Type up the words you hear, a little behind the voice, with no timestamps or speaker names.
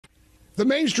The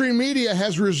mainstream media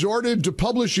has resorted to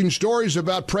publishing stories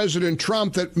about President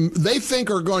Trump that they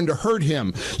think are going to hurt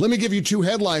him. Let me give you two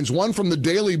headlines. One from the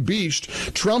Daily Beast.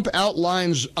 Trump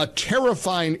outlines a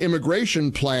terrifying immigration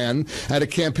plan at a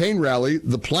campaign rally.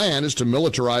 The plan is to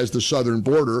militarize the southern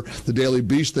border. The Daily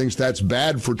Beast thinks that's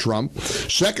bad for Trump.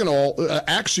 Second,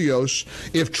 Axios,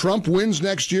 if Trump wins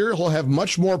next year, he'll have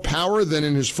much more power than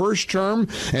in his first term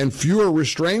and fewer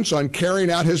restraints on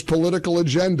carrying out his political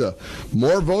agenda.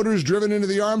 More voters driven into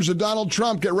the arms of Donald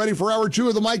Trump. Get ready for hour 2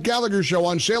 of the Mike Gallagher Show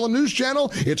on Salem News Channel.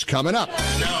 It's coming up.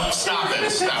 No, stop it.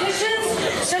 Stop it.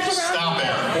 Stop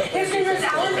it.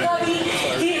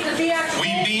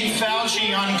 We beat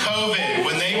Fauci on COVID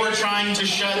when they were trying to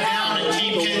shut down and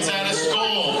keep kids out of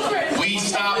school. We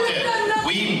stopped it.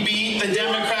 We beat the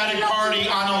Democratic Party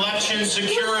on election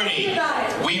security.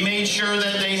 We made sure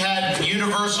that they had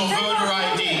universal voter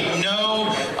ID.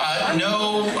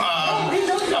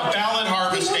 Ballot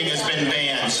harvesting has been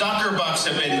banned. Sucker bucks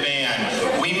have been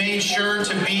banned. We made sure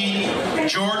to beat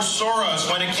George Soros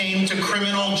when it came to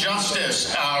criminal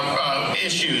justice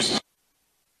issues.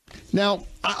 Now,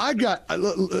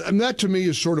 that to me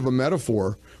is sort of a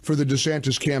metaphor for the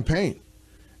DeSantis campaign.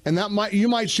 And you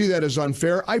might see that as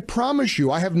unfair. I promise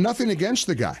you, I have nothing against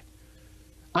the guy.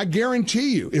 I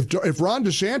guarantee you, if Ron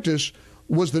DeSantis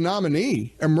was the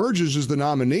nominee, emerges as the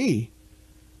nominee,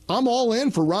 I'm all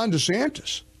in for Ron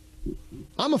DeSantis.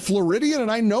 I'm a Floridian,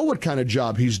 and I know what kind of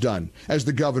job he's done as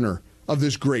the governor of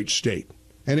this great state.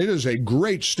 And it is a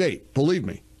great state, believe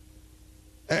me.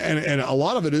 And a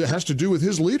lot of it has to do with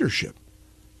his leadership.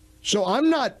 So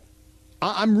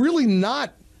I'm really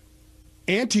not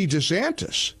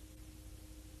anti-DeSantis.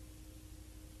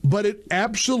 But it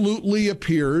absolutely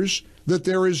appears that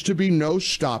there is to be no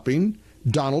stopping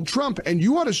Donald Trump. And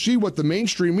you ought to see what the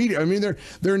mainstream media, I mean,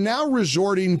 they're now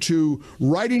resorting to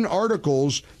writing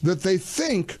articles that they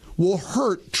think will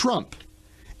hurt Trump.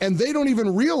 And they don't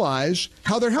even realize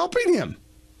how they're helping him.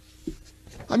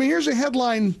 I mean, here's a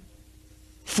headline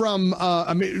from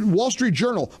Wall Street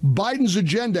Journal. Biden's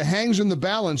agenda hangs in the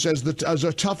balance as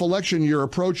a tough election year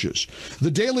approaches. The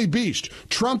Daily Beast.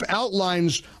 Trump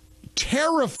outlines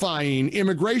terrifying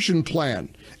immigration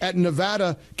plan at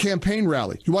Nevada campaign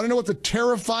rally. You want to know what the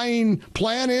terrifying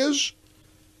plan is?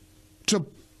 To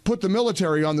put the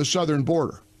military on the southern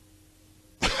border.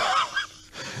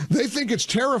 They think it's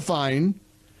terrifying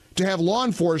to have law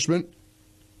enforcement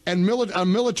and a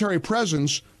military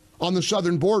presence on the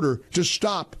southern border to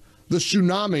stop the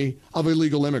tsunami of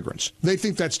illegal immigrants. They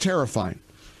think that's terrifying.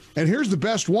 And here's the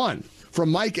best one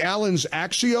from Mike Allen's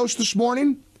Axios this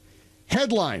morning.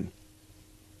 Headline,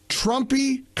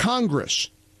 Trumpy Congress.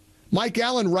 Mike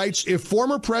Allen writes, if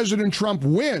former President Trump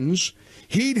wins,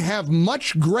 he'd have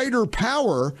much greater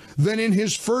power than in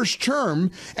his first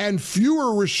term and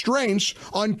fewer restraints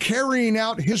on carrying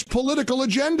out his political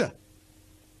agenda.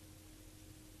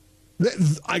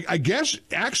 I guess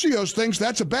Axios thinks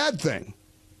that's a bad thing.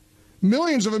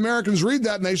 Millions of Americans read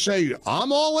that and they say,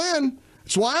 I'm all in.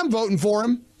 That's why I'm voting for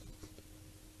him.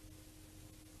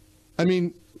 I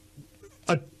mean,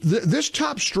 this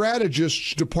top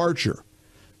strategist's departure,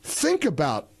 think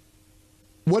about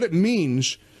what it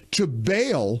means to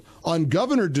bail on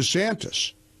Governor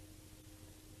DeSantis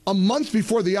a month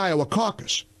before the Iowa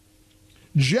caucus.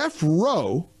 Jeff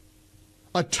Rowe,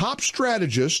 a top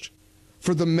strategist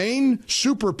for the main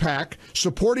super PAC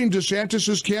supporting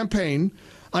DeSantis' campaign,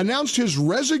 announced his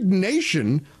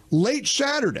resignation late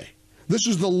Saturday. This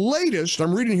is the latest,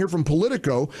 I'm reading here from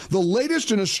Politico, the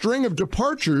latest in a string of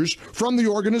departures from the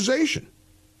organization.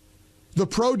 The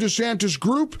pro-DeSantis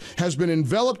group has been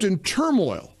enveloped in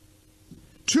turmoil.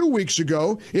 2 weeks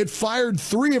ago, it fired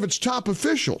 3 of its top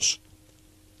officials.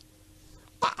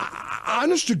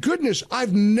 Honest to goodness,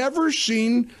 I've never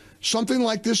seen something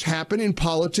like this happen in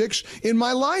politics in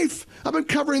my life. I've been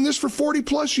covering this for 40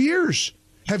 plus years.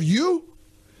 Have you?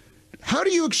 How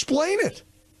do you explain it?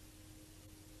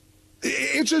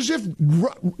 It's as if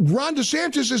Ron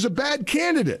DeSantis is a bad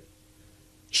candidate.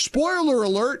 Spoiler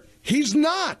alert, he's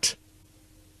not.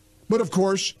 But of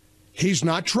course, he's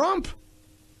not Trump.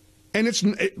 And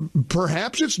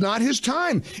perhaps it's not his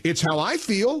time. It's how I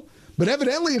feel, but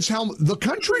evidently it's how the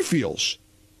country feels.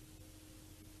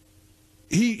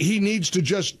 He needs to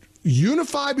just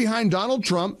unify behind Donald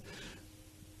Trump,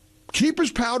 keep his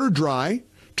powder dry,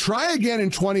 try again in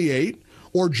 28,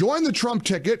 or join the Trump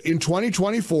ticket in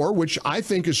 2024, which I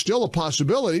think is still a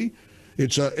possibility.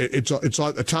 It's on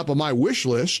the top of my wish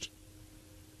list,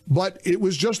 but it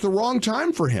was just the wrong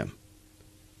time for him.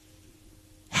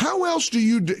 How else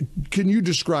can you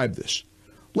describe this?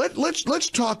 Let's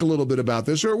talk a little bit about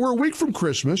this. We're a week from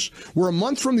Christmas. We're a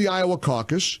month from the Iowa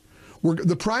caucus.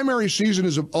 The primary season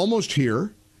is almost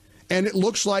here, and it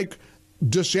looks like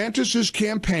DeSantis'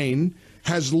 campaign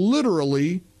has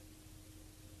literally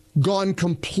gone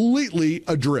completely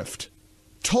adrift,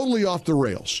 totally off the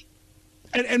rails.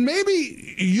 And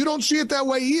maybe you don't see it that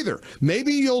way either.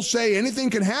 Maybe you'll say anything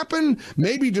can happen.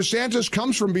 Maybe DeSantis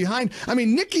comes from behind. I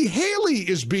mean, Nikki Haley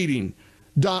is beating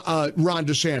Ron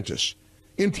DeSantis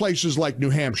in places like New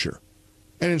Hampshire.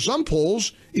 And in some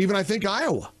polls, even I think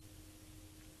Iowa.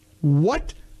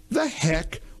 What the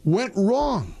heck went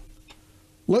wrong?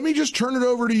 Let me just turn it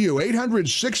over to you.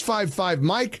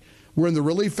 800-655-MIKE. We're in the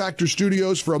Relief Factor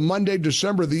studios for a Monday,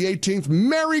 December the 18th.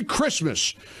 Merry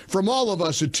Christmas from all of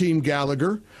us at Team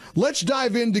Gallagher. Let's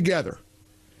dive in together.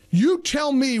 You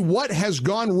tell me what has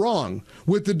gone wrong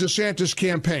with the DeSantis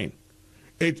campaign.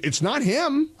 It's not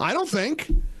him, I don't think.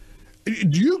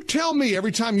 You tell me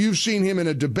every time you've seen him in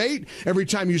a debate, every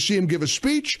time you see him give a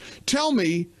speech, tell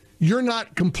me you're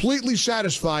not completely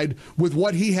satisfied with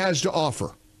what he has to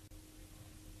offer.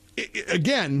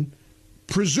 Again,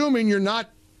 presuming you're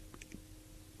not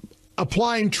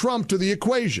applying Trump to the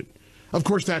equation. Of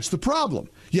course, that's the problem.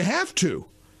 You have to.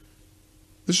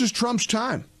 This is Trump's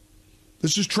time.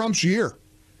 This is Trump's year,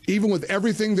 even with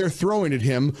everything they're throwing at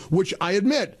him, which I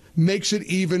admit makes it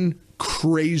even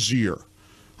crazier.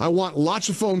 I want lots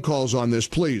of phone calls on this,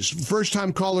 please.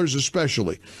 First-time callers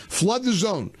especially. Flood the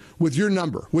zone with your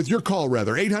number, with your call,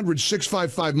 rather.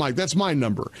 800-655-MIKE. That's my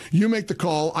number. You make the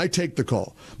call. I take the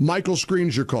call. Michael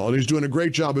screens your call, and he's doing a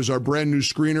great job as our brand-new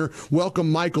screener.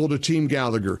 Welcome, Michael, to Team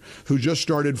Gallagher, who just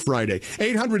started Friday.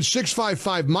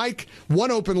 800-655-MIKE. One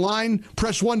open line.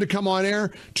 Press 1 to come on air,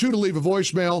 2 to leave a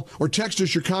voicemail, or text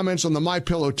us your comments on the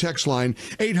MyPillow text line,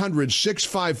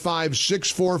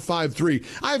 800-655-6453.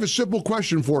 I have a simple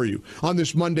question for you on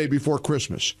this Monday before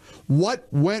Christmas. What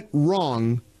went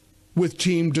wrong with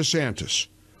Team DeSantis?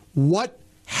 What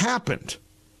happened?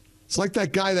 It's like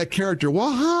that guy, that character.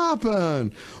 What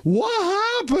happened?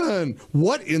 What happened?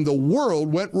 What in the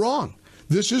world went wrong?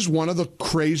 This is one of the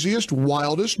craziest,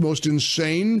 wildest, most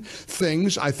insane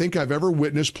things I think I've ever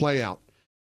witnessed play out.